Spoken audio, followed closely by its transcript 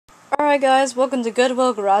Alright guys, welcome to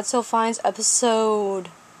Goodwill Garage Sale Finds episode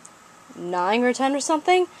 9 or 10 or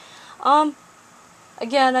something.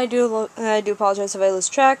 Again, I do apologize if I lose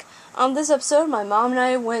track. This episode, my mom and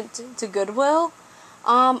I went to Goodwill.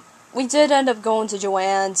 We did end up going to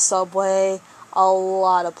Joann's, Subway, a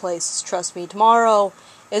lot of places, trust me. Tomorrow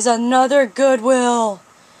is another Goodwill.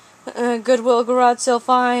 Goodwill Garage Sale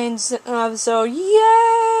Finds episode,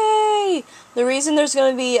 yay! The reason there's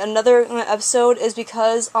going to be another episode is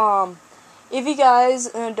because, if you guys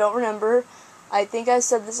don't remember, I think I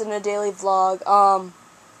said this in a daily vlog,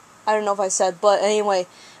 I don't know if I said, but anyway,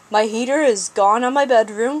 my heater is gone on my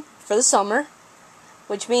bedroom for the summer,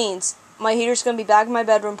 which means my heater's going to be back in my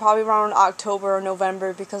bedroom probably around October or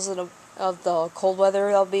November because of the cold weather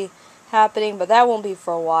that'll be happening, but that won't be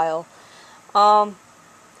for a while.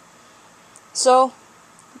 So,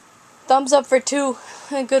 thumbs up for 2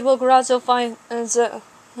 Goodwill Garage Sale Finds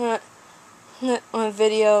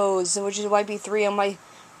videos, which might be 3 on my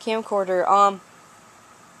camcorder.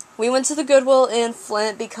 We went to the Goodwill in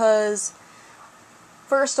Flint because,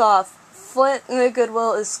 first off, Flint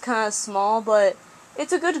Goodwill is kind of small, but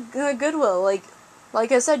it's a good Goodwill. Like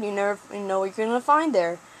I said, you never know what you're gonna find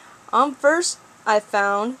there. First I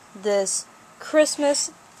found this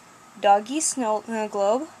Christmas doggy snow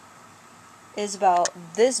globe. Is about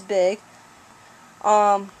this big.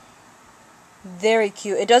 Very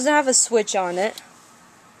cute. It doesn't have a switch on it.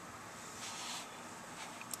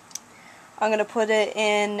 I'm gonna put it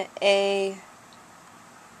in a.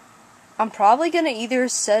 I'm probably gonna either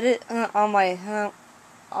set it on my.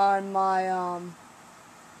 I'm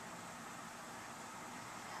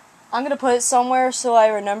gonna put it somewhere so I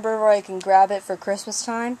remember where I can grab it for Christmas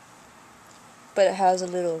time. But it has a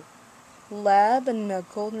little lab and a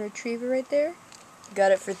golden retriever right there.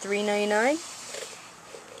 Got it for $3.99.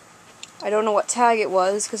 I don't know what tag it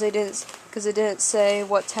was because it didn't say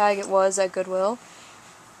what tag it was at Goodwill.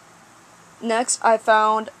 Next, I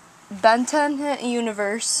found Ben 10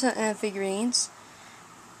 Universe figurines,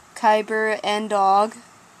 Kyber and Dog.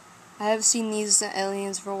 I haven't seen these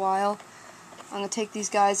aliens for a while. I'm gonna take these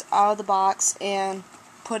guys out of the box and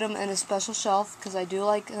put them in a special shelf because I do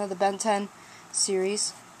like the Ben 10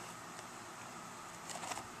 series.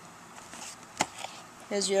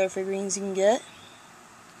 Here's your other figurines you can get.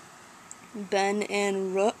 Ben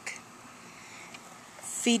and Rook.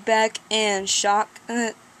 Feedback and Shock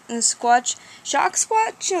Squatch. Shock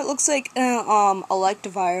Squatch, it looks like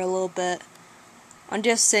Electivire a little bit. I'm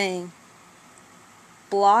just saying.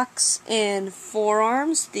 Blocks and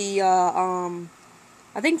Forearms. I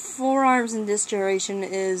think Forearms in this generation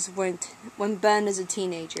is when Ben is a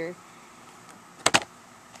teenager.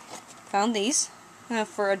 Found these.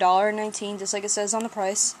 For $1.19, just like it says on the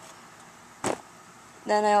price.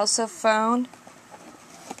 Then I also found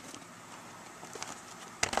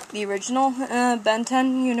the original Ben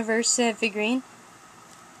 10 Universe figurine.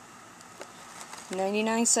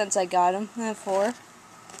 99 cents I got them for.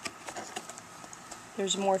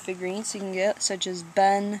 There's more figurines you can get, such as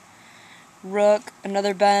Ben, Rook,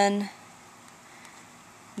 another Ben,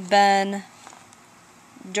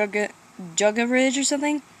 Juggaridge or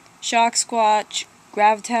something, Shock Squatch,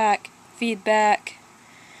 Gravitack, Feedback,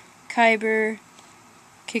 Kyber,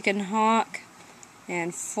 Kickin' Hawk,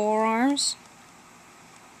 and Forearms.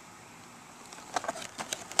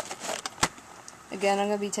 Again, I'm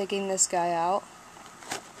going to be taking this guy out.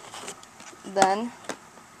 Then,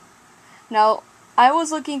 now, I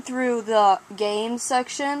was looking through the games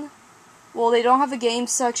section. Well, they don't have a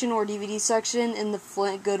games section or DVD section in the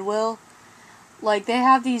Flint Goodwill. Like, they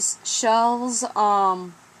have these shelves,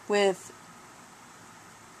 with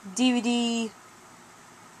DVD,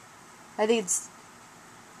 I think it's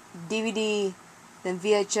DVD, then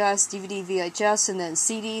VHS, DVD, VHS, and then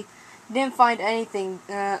CD. Didn't find anything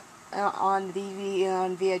on the DVD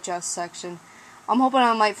and VHS section. I'm hoping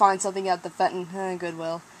I might find something at the Fenton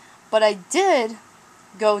Goodwill. But I did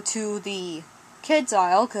go to the kids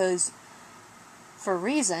aisle, because, for a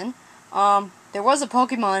reason, there was a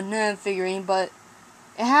Pokemon figurine, but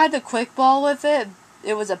it had the Quick Ball with it.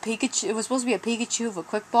 It was a Pikachu. It was supposed to be a Pikachu with a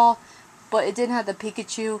Quick Ball, but it didn't have the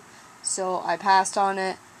Pikachu, so I passed on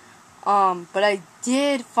it. But I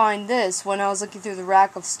did find this when I was looking through the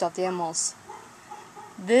rack of stuffed animals.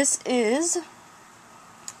 This is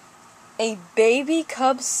a baby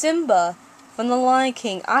cub Simba from The Lion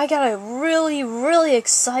King. I got really, really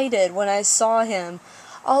excited when I saw him.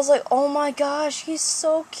 I was like, oh my gosh, he's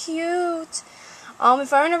so cute.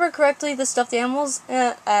 If I remember correctly, the stuffed animals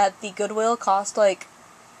at the Goodwill cost like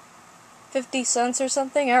 50 cents or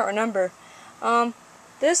something. I don't remember.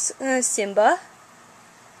 This Simba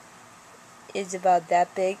is about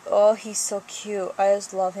that big. Oh, he's so cute. I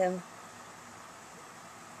just love him.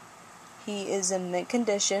 He is in mint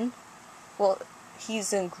condition. Well,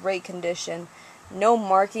 he's in great condition. No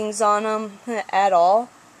markings on him at all.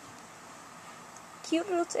 Cute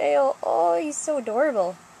little tail. Oh, he's so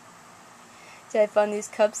adorable. So I found these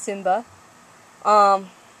Cub Simba.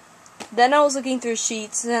 Then I was looking through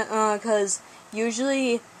sheets, because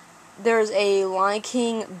usually there's a Lion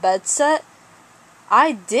King bed set.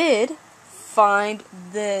 I did find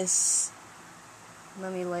this.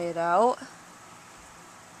 Let me lay it out.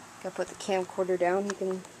 Gotta put the camcorder down. You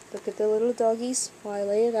can look at the little doggies while I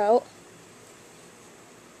lay it out.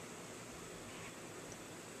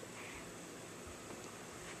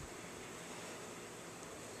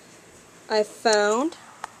 I found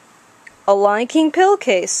a Lion King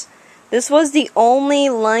pillowcase. This was the only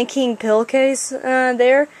Lion King pillowcase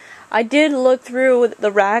there. I did look through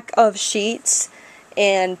the rack of sheets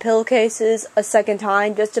and pillowcases a second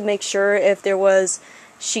time just to make sure if there was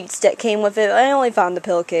sheets that came with it. I only found the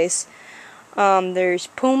pillowcase. There's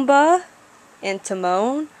Pumbaa and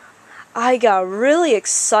Timon. I got really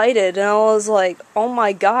excited and I was like, oh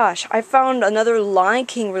my gosh, I found another Lion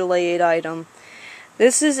King related item.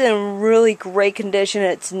 This is in really great condition.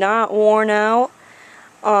 It's not worn out.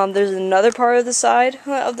 There's another part of the side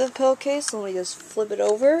of the pillowcase. Let me just flip it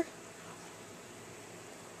over.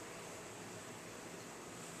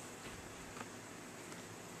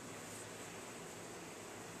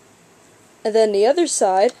 And then the other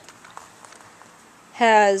side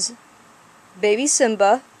has baby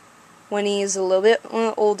Simba when he's a little bit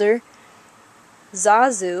older,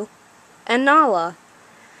 Zazu, and Nala.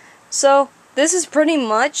 So this is pretty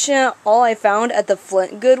much all I found at the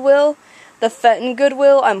Flint Goodwill. The Fenton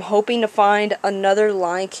Goodwill, I'm hoping to find another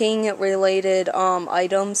Lion King related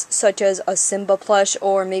items such as a Simba plush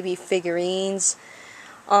or maybe figurines.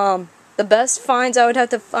 The best finds I would have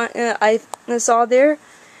to find, I saw there,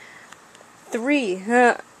 3,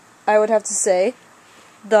 I would have to say.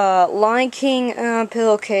 The Lion King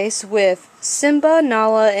pillowcase with Simba,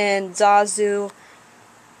 Nala, and Zazu,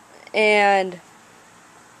 and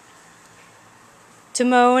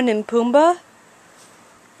Timon and Pumbaa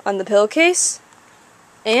on the pillowcase,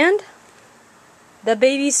 and the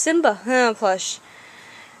baby Simba plush,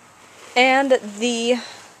 and the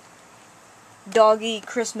doggy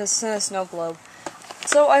Christmas snow globe.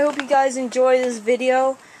 So I hope you guys enjoy this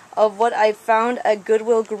video of what I found at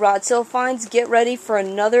Goodwill garage sale finds. Get ready for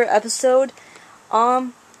another episode.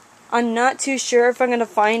 I'm not too sure if I'm going to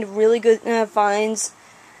find really good finds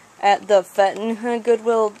at the Fenton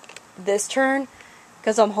Goodwill this turn,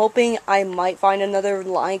 because I'm hoping I might find another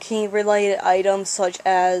Lion King related item, such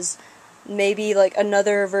as maybe like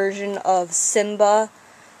another version of Simba,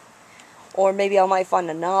 or maybe I might find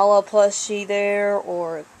a Nala plushie there,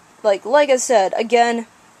 or like I said, again,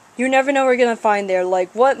 you never know what you're gonna find there.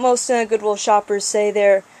 Like what most Goodwill shoppers say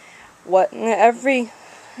there, what every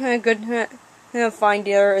good find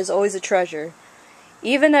there is always a treasure,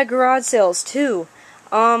 even at garage sales too.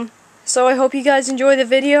 So I hope you guys enjoy the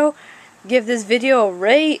video. Give this video a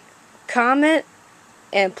rate, comment,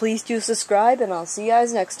 and please do subscribe, and I'll see you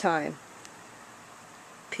guys next time.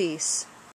 Peace.